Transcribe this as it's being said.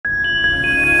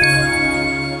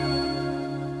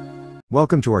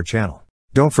Welcome to our channel.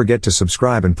 Don't forget to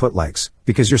subscribe and put likes,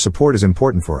 because your support is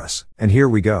important for us. And here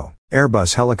we go.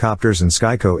 Airbus Helicopters and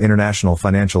SkyCo International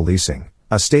Financial Leasing,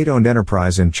 a state-owned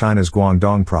enterprise in China's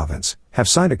Guangdong province, have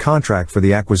signed a contract for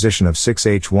the acquisition of 6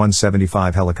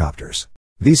 H175 helicopters.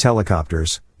 These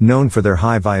helicopters, known for their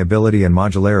high viability and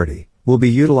modularity, will be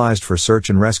utilized for search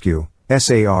and rescue,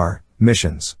 SAR,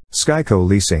 missions. SkyCo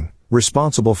Leasing,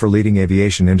 responsible for leading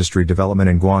aviation industry development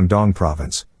in Guangdong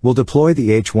province, will deploy the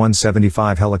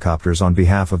H175 helicopters on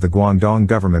behalf of the Guangdong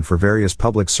government for various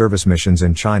public service missions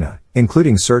in China,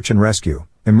 including search and rescue,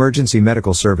 emergency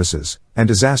medical services, and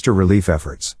disaster relief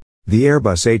efforts. The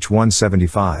Airbus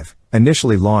H175,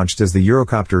 initially launched as the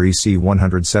Eurocopter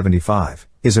EC-175,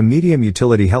 is a medium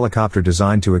utility helicopter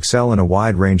designed to excel in a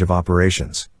wide range of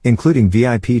operations, including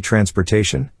VIP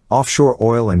transportation, offshore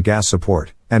oil and gas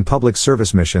support, and public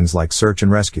service missions like search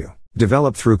and rescue.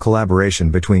 Developed through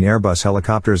collaboration between Airbus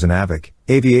Helicopters and AVIC,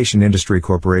 Aviation Industry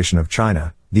Corporation of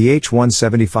China, the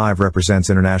H175 represents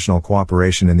international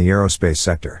cooperation in the aerospace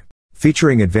sector.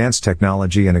 Featuring advanced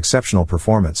technology and exceptional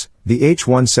performance, the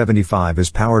H175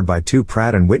 is powered by two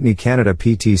Pratt & Whitney Canada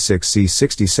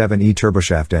PT6C67E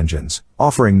turboshaft engines,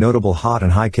 offering notable hot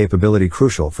and high capability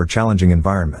crucial for challenging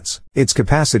environments. Its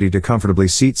capacity to comfortably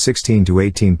seat 16 to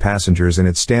 18 passengers in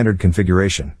its standard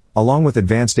configuration, along with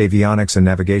advanced avionics and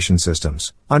navigation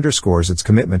systems, underscores its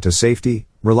commitment to safety,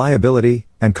 reliability,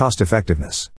 and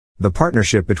cost-effectiveness. The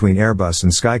partnership between Airbus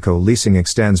and SkyCo Leasing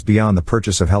extends beyond the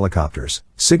purchase of helicopters,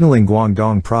 signaling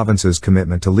Guangdong province's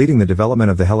commitment to leading the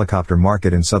development of the helicopter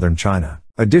market in southern China.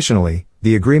 Additionally,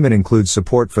 the agreement includes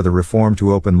support for the reform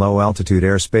to open low-altitude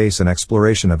airspace and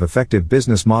exploration of effective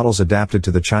business models adapted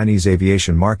to the Chinese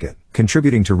aviation market,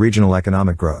 contributing to regional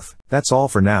economic growth. That's all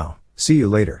for now. See you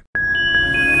later.